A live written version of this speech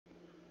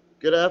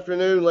Good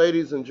afternoon,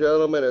 ladies and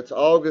gentlemen. It's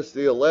August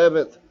the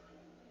 11th,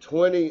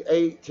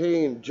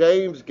 2018.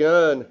 James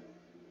Gunn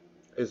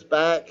is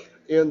back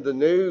in the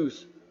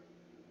news,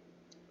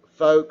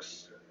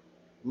 folks.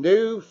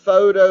 New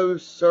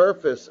photos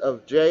surface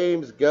of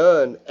James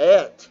Gunn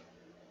at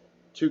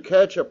To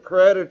Catch a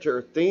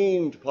Predator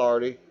themed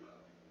party.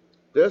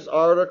 This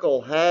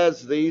article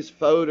has these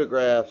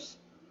photographs,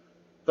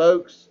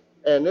 folks,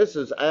 and this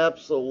is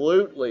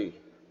absolutely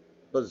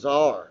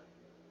bizarre.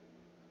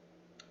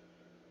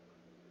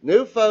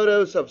 New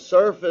photos have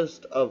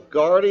surfaced of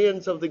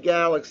Guardians of the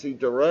Galaxy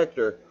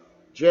director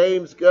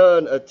James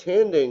Gunn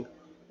attending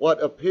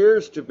what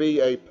appears to be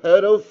a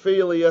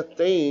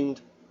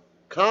pedophilia-themed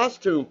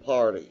costume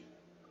party.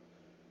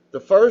 The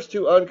first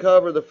to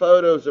uncover the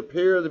photos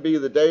appear to be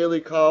the Daily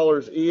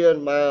Caller's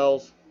Ian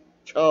Miles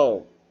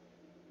Chong.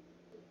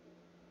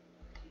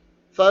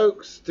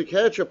 Folks, To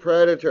Catch a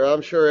Predator,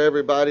 I'm sure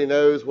everybody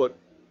knows what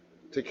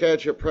To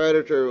Catch a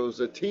Predator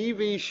was. A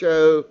TV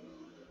show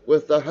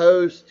with the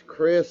host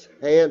Chris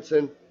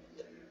Hansen,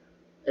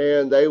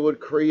 and they would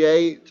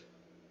create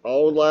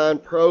online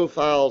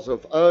profiles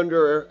of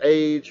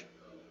underage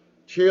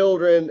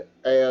children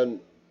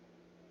and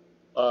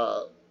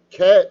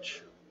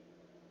catch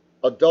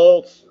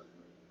adults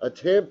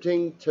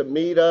attempting to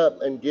meet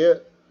up and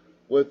get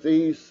with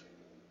these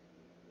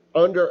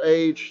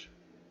underage,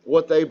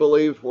 what they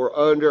believed were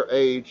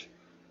underage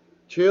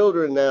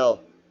children. Now,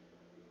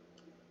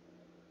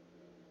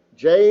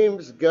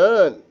 James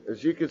Gunn,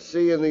 as you can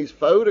see in these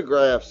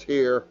photographs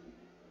here,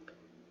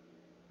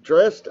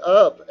 dressed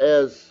up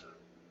as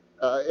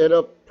in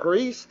a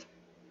priest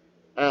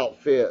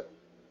outfit,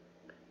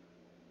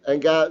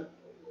 and got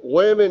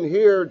women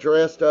here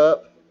dressed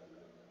up,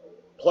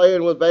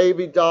 playing with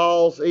baby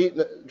dolls,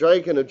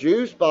 drinking a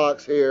juice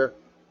box here,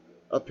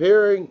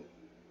 appearing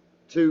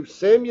to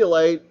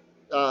simulate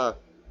To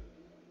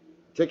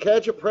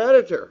Catch a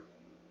Predator.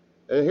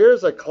 And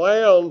here's a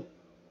clown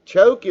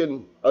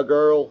choking a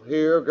girl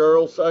here, a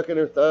girl sucking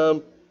her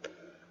thumb,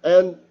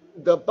 and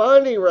the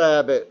bunny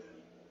rabbit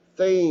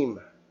theme.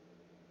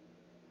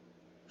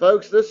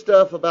 Folks, this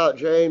stuff about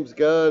James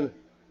Gunn,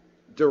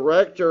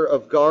 director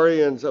of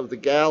Guardians of the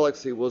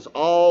Galaxy, was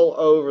all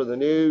over the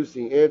news,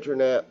 the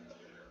internet,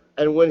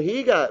 and when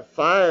he got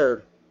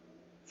fired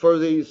for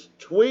these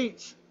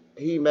tweets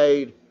he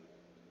made,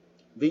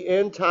 the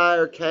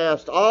entire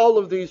cast, all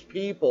of these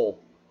people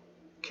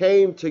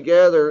came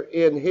together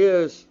in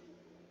his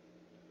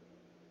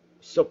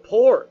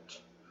support.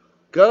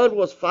 Gunn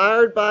was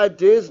fired by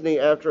Disney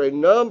after a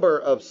number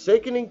of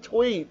sickening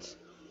tweets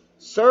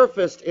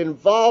surfaced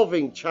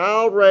involving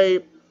child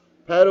rape,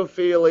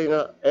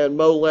 pedophilia, and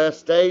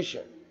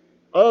molestation.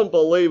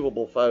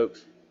 Unbelievable,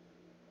 folks.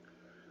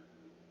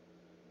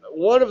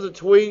 One of the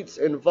tweets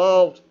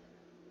involved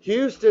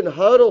Houston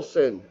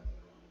Huddleston,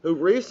 who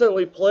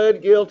recently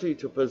pled guilty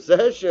to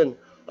possession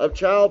of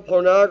child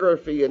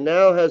pornography and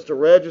now has to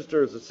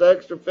register as a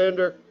sex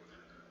offender.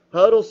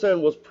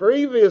 Huddleston was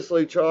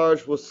previously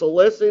charged with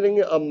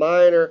soliciting a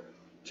minor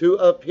to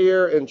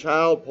appear in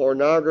child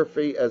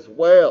pornography as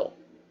well.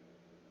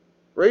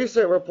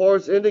 Recent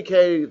reports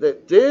indicated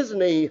that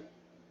Disney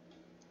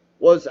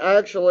was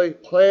actually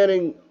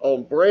planning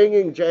on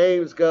bringing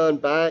James Gunn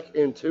back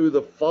into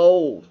the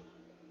fold.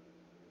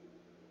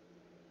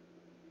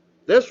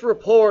 This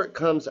report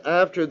comes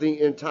after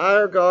the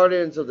entire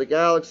Guardians of the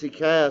Galaxy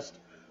cast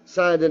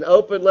signed an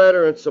open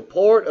letter in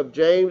support of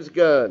James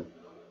Gunn.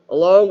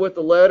 Along with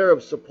the letter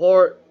of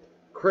support,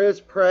 Chris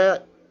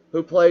Pratt,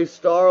 who plays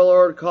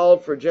Star-Lord,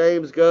 called for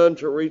James Gunn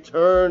to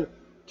return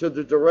to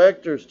the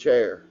director's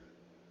chair.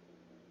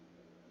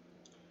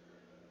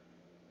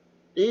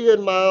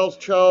 Ian Miles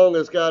Chong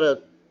has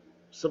got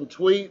some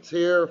tweets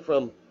here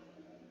from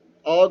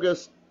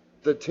August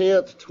the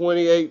 10th,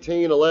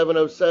 2018,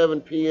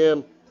 11:07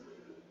 p.m.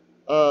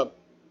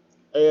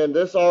 And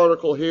this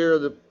article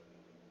here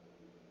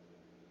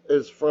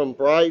is from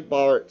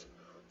Breitbart.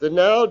 The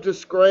now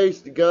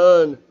disgraced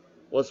Gunn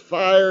was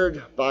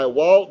fired by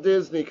Walt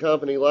Disney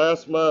Company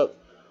last month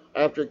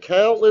after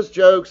countless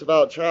jokes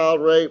about child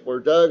rape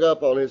were dug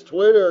up on his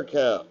Twitter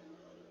account.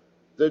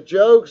 The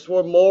jokes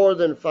were more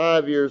than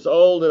 5 years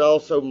old and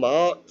also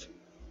mocked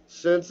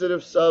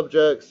sensitive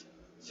subjects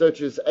such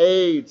as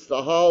AIDS,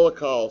 the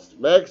Holocaust,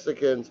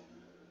 Mexicans,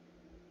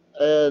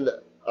 and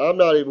I'm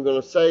not even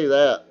going to say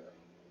that.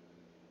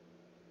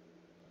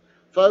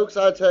 Folks,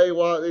 I tell you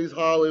what, these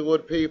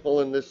Hollywood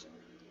people and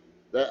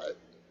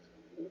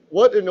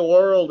what in the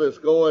world is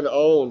going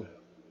on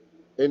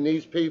in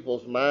these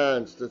people's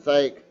minds to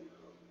think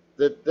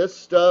that this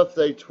stuff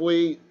they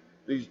tweet,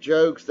 these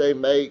jokes they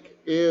make,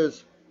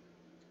 is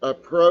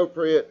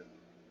appropriate,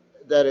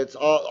 that it's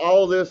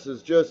all this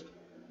is just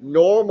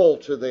normal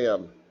to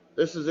them.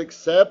 This is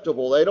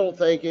acceptable. They don't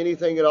think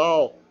anything at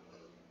all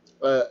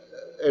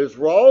is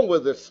wrong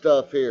with this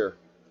stuff here.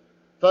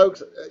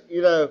 Folks,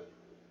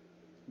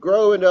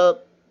 growing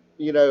up,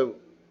 you're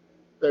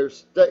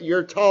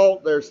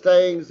taught there's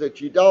things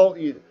that you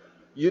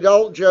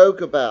don't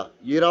joke about.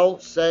 You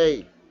don't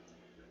say.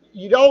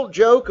 You don't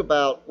joke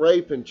about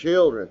raping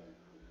children.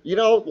 You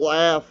don't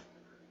laugh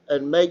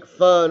and make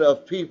fun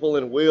of people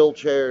in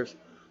wheelchairs,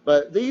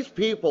 but these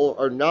people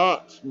are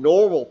not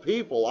normal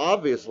people,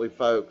 obviously,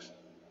 folks.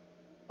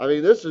 I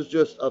mean, this is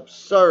just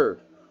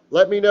absurd.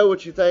 Let me know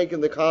what you think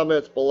in the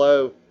comments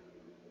below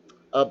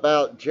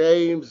about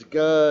James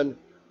Gunn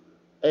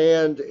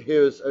and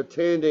his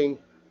attending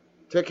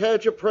To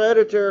Catch a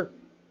Predator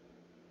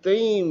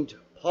themed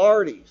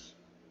parties.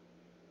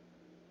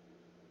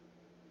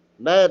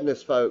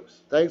 Madness,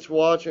 folks. Thanks for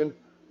watching.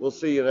 We'll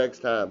see you next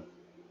time.